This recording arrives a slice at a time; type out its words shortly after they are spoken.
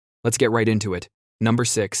Let's get right into it. Number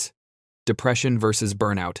 6. Depression versus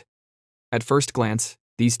burnout. At first glance,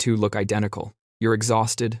 these two look identical. You're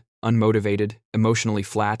exhausted, unmotivated, emotionally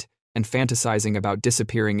flat, and fantasizing about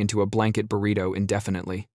disappearing into a blanket burrito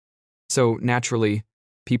indefinitely. So, naturally,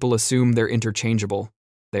 people assume they're interchangeable.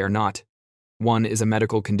 They are not. One is a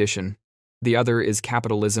medical condition. The other is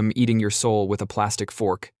capitalism eating your soul with a plastic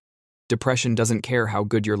fork. Depression doesn't care how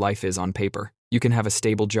good your life is on paper. You can have a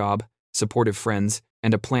stable job, supportive friends,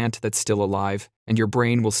 and a plant that's still alive, and your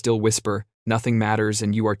brain will still whisper, nothing matters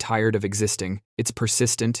and you are tired of existing. It's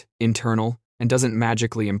persistent, internal, and doesn't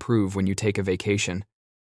magically improve when you take a vacation.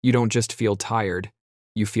 You don't just feel tired,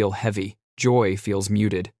 you feel heavy. Joy feels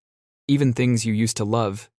muted. Even things you used to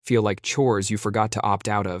love feel like chores you forgot to opt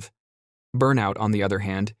out of. Burnout, on the other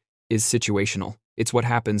hand, is situational. It's what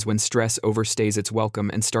happens when stress overstays its welcome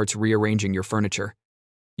and starts rearranging your furniture.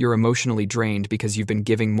 You're emotionally drained because you've been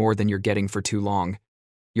giving more than you're getting for too long.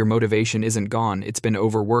 Your motivation isn't gone, it's been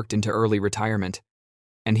overworked into early retirement.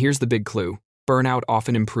 And here's the big clue. Burnout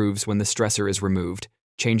often improves when the stressor is removed.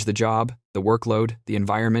 Change the job, the workload, the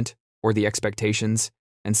environment, or the expectations,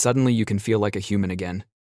 and suddenly you can feel like a human again.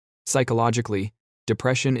 Psychologically,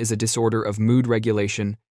 depression is a disorder of mood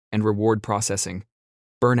regulation and reward processing.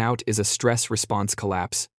 Burnout is a stress response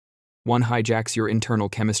collapse. One hijacks your internal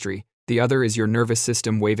chemistry, the other is your nervous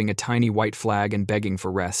system waving a tiny white flag and begging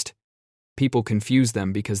for rest. People confuse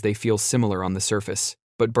them because they feel similar on the surface,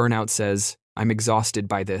 but burnout says, I'm exhausted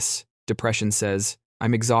by this. Depression says,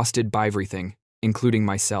 I'm exhausted by everything, including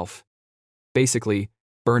myself. Basically,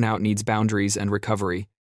 burnout needs boundaries and recovery.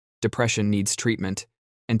 Depression needs treatment,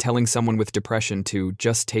 and telling someone with depression to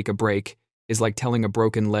just take a break is like telling a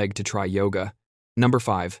broken leg to try yoga. Number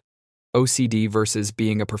 5. OCD versus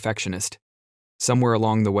being a perfectionist. Somewhere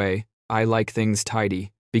along the way, I like things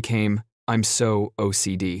tidy became I'm so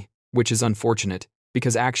OCD, which is unfortunate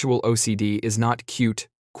because actual OCD is not cute,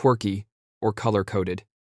 quirky, or color-coded.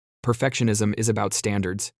 Perfectionism is about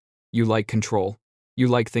standards. You like control. You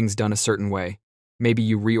like things done a certain way. Maybe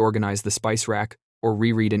you reorganize the spice rack or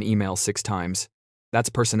reread an email 6 times. That's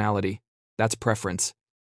personality. That's preference.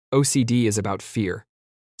 OCD is about fear.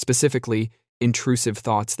 Specifically, intrusive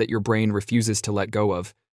thoughts that your brain refuses to let go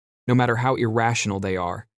of, no matter how irrational they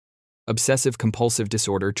are. Obsessive-compulsive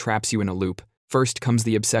disorder traps you in a loop. First comes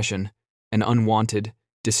the obsession, an unwanted,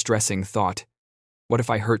 distressing thought. What if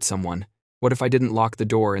I hurt someone? What if I didn't lock the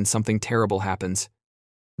door and something terrible happens?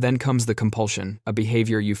 Then comes the compulsion, a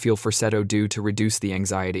behavior you feel forced to do to reduce the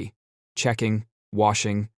anxiety. Checking,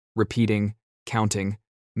 washing, repeating, counting,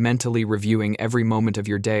 mentally reviewing every moment of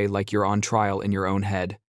your day like you're on trial in your own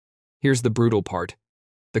head. Here's the brutal part.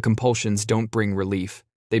 The compulsions don't bring relief.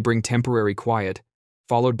 They bring temporary quiet,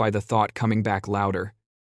 followed by the thought coming back louder.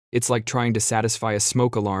 It's like trying to satisfy a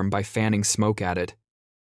smoke alarm by fanning smoke at it.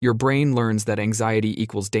 Your brain learns that anxiety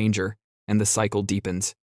equals danger, and the cycle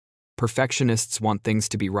deepens. Perfectionists want things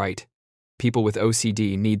to be right. People with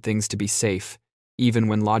OCD need things to be safe, even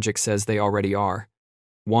when logic says they already are.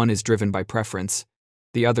 One is driven by preference.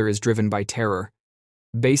 The other is driven by terror.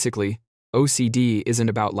 Basically, OCD isn't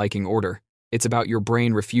about liking order. It's about your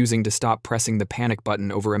brain refusing to stop pressing the panic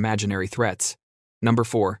button over imaginary threats. Number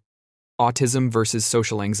 4. Autism versus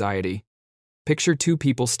social anxiety. Picture 2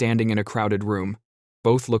 people standing in a crowded room.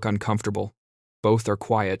 Both look uncomfortable. Both are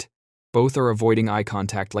quiet. Both are avoiding eye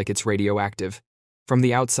contact like it's radioactive. From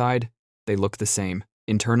the outside, they look the same.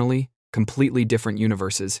 Internally, completely different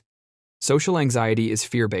universes. Social anxiety is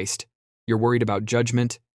fear-based. You're worried about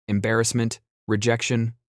judgment, embarrassment,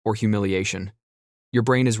 rejection, or humiliation. Your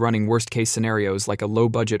brain is running worst-case scenarios like a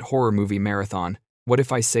low-budget horror movie marathon. What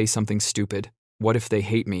if I say something stupid? What if they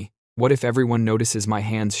hate me? What if everyone notices my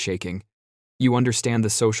hands shaking? You understand the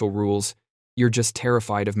social rules. You're just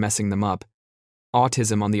terrified of messing them up.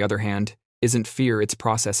 Autism, on the other hand, isn't fear, it's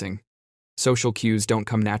processing. Social cues don't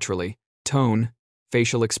come naturally. Tone,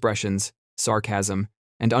 facial expressions, sarcasm,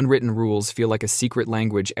 and unwritten rules feel like a secret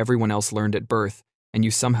language everyone else learned at birth, and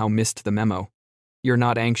you somehow missed the memo. You're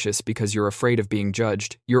not anxious because you're afraid of being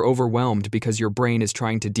judged. You're overwhelmed because your brain is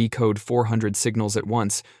trying to decode 400 signals at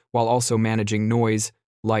once while also managing noise,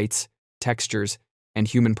 lights, textures, and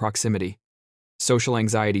human proximity. Social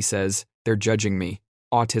anxiety says, they're judging me.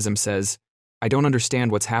 Autism says, I don't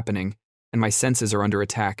understand what's happening, and my senses are under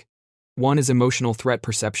attack. One is emotional threat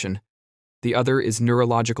perception. The other is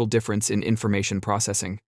neurological difference in information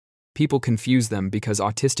processing. People confuse them because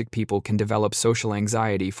autistic people can develop social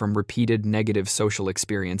anxiety from repeated negative social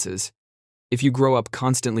experiences. If you grow up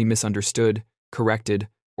constantly misunderstood, corrected,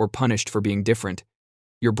 or punished for being different,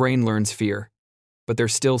 your brain learns fear. But they're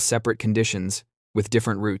still separate conditions, with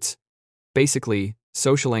different roots. Basically,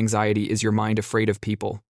 social anxiety is your mind afraid of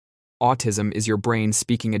people. Autism is your brain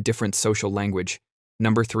speaking a different social language.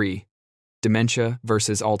 Number 3. Dementia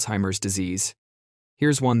versus Alzheimer's disease.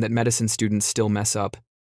 Here's one that medicine students still mess up.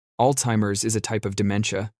 Alzheimer's is a type of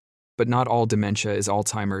dementia, but not all dementia is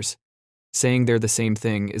Alzheimer's. Saying they're the same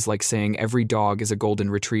thing is like saying every dog is a golden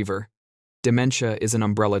retriever. Dementia is an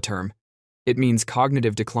umbrella term. It means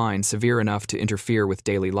cognitive decline severe enough to interfere with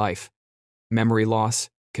daily life. Memory loss,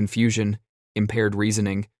 confusion, impaired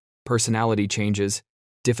reasoning, personality changes,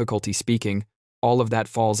 difficulty speaking, all of that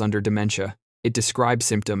falls under dementia. It describes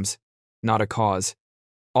symptoms, not a cause.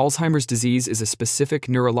 Alzheimer's disease is a specific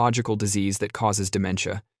neurological disease that causes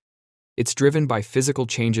dementia. It's driven by physical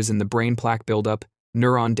changes in the brain plaque buildup,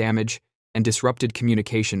 neuron damage, and disrupted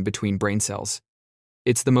communication between brain cells.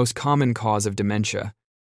 It's the most common cause of dementia,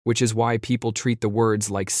 which is why people treat the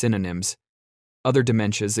words like synonyms. Other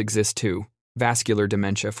dementias exist too: vascular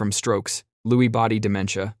dementia from strokes, Lewy body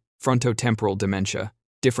dementia, frontotemporal dementia.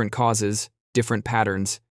 Different causes, different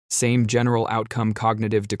patterns, same general outcome: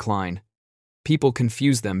 cognitive decline. People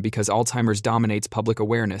confuse them because Alzheimer's dominates public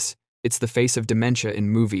awareness. It's the face of dementia in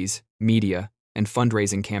movies, media, and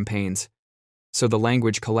fundraising campaigns. So the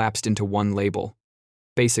language collapsed into one label.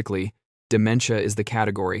 Basically, dementia is the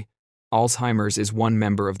category. Alzheimer's is one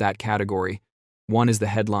member of that category. One is the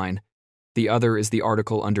headline. The other is the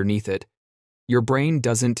article underneath it. Your brain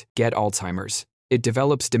doesn't get Alzheimer's. It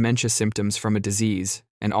develops dementia symptoms from a disease,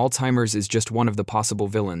 and Alzheimer's is just one of the possible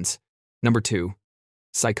villains. Number 2.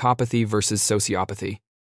 Psychopathy versus sociopathy.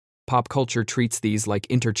 Pop culture treats these like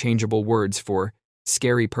interchangeable words for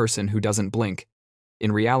scary person who doesn't blink.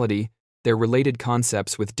 In reality, they're related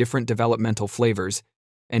concepts with different developmental flavors,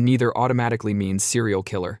 and neither automatically means serial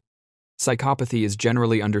killer. Psychopathy is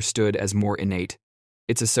generally understood as more innate.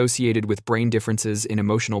 It's associated with brain differences in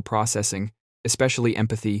emotional processing, especially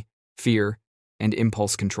empathy, fear, and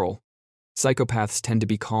impulse control. Psychopaths tend to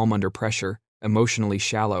be calm under pressure, emotionally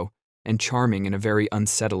shallow, and charming in a very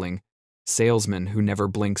unsettling, salesman who never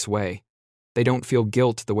blinks way. They don't feel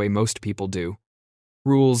guilt the way most people do.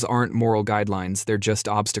 Rules aren't moral guidelines, they're just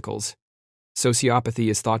obstacles. Sociopathy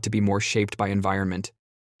is thought to be more shaped by environment.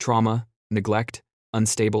 Trauma, neglect,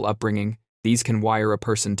 unstable upbringing, these can wire a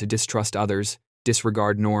person to distrust others,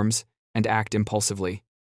 disregard norms, and act impulsively.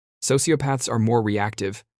 Sociopaths are more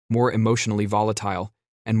reactive, more emotionally volatile,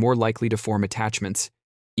 and more likely to form attachments,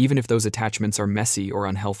 even if those attachments are messy or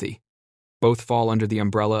unhealthy. Both fall under the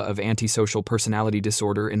umbrella of antisocial personality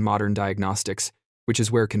disorder in modern diagnostics, which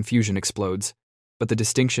is where confusion explodes, but the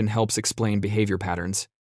distinction helps explain behavior patterns.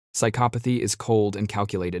 Psychopathy is cold and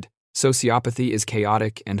calculated. Sociopathy is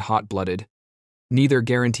chaotic and hot-blooded. Neither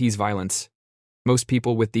guarantees violence. Most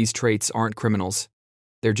people with these traits aren't criminals.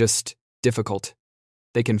 They're just difficult.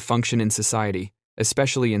 They can function in society,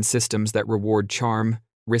 especially in systems that reward charm,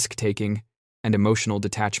 risk-taking, and emotional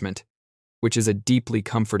detachment, which is a deeply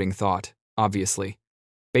comforting thought, obviously.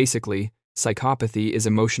 Basically, psychopathy is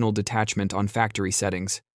emotional detachment on factory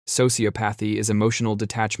settings. Sociopathy is emotional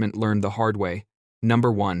detachment learned the hard way.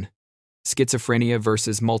 Number 1. Schizophrenia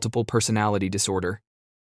versus multiple personality disorder.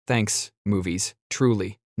 Thanks, movies.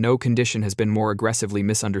 Truly, no condition has been more aggressively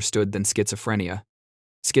misunderstood than schizophrenia.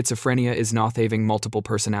 Schizophrenia is not having multiple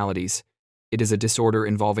personalities. It is a disorder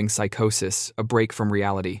involving psychosis, a break from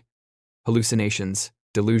reality. Hallucinations,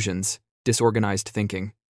 delusions, disorganized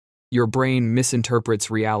thinking. Your brain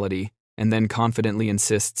misinterprets reality and then confidently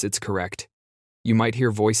insists it's correct. You might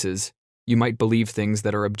hear voices, you might believe things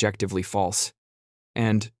that are objectively false.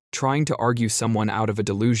 And trying to argue someone out of a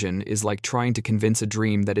delusion is like trying to convince a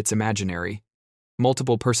dream that it's imaginary.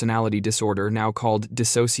 Multiple personality disorder, now called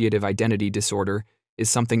dissociative identity disorder, is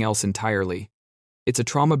something else entirely. It's a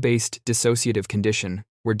trauma-based dissociative condition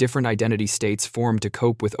where different identity states form to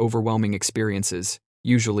cope with overwhelming experiences,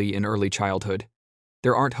 usually in early childhood.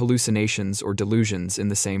 There aren't hallucinations or delusions in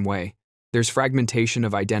the same way. There's fragmentation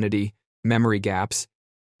of identity, memory gaps,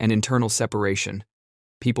 and internal separation.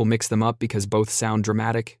 People mix them up because both sound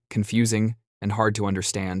dramatic, confusing, and hard to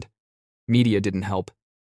understand. Media didn't help.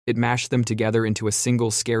 It mashed them together into a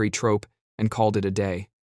single scary trope and called it a day.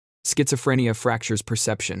 Schizophrenia fractures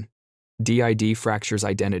perception. DID fractures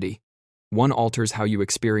identity. One alters how you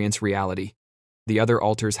experience reality. The other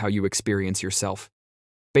alters how you experience yourself.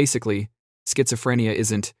 Basically, schizophrenia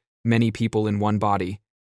isn't many people in one body.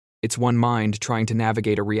 It's one mind trying to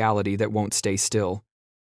navigate a reality that won't stay still.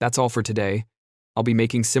 That's all for today. I'll be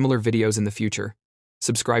making similar videos in the future.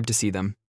 Subscribe to see them.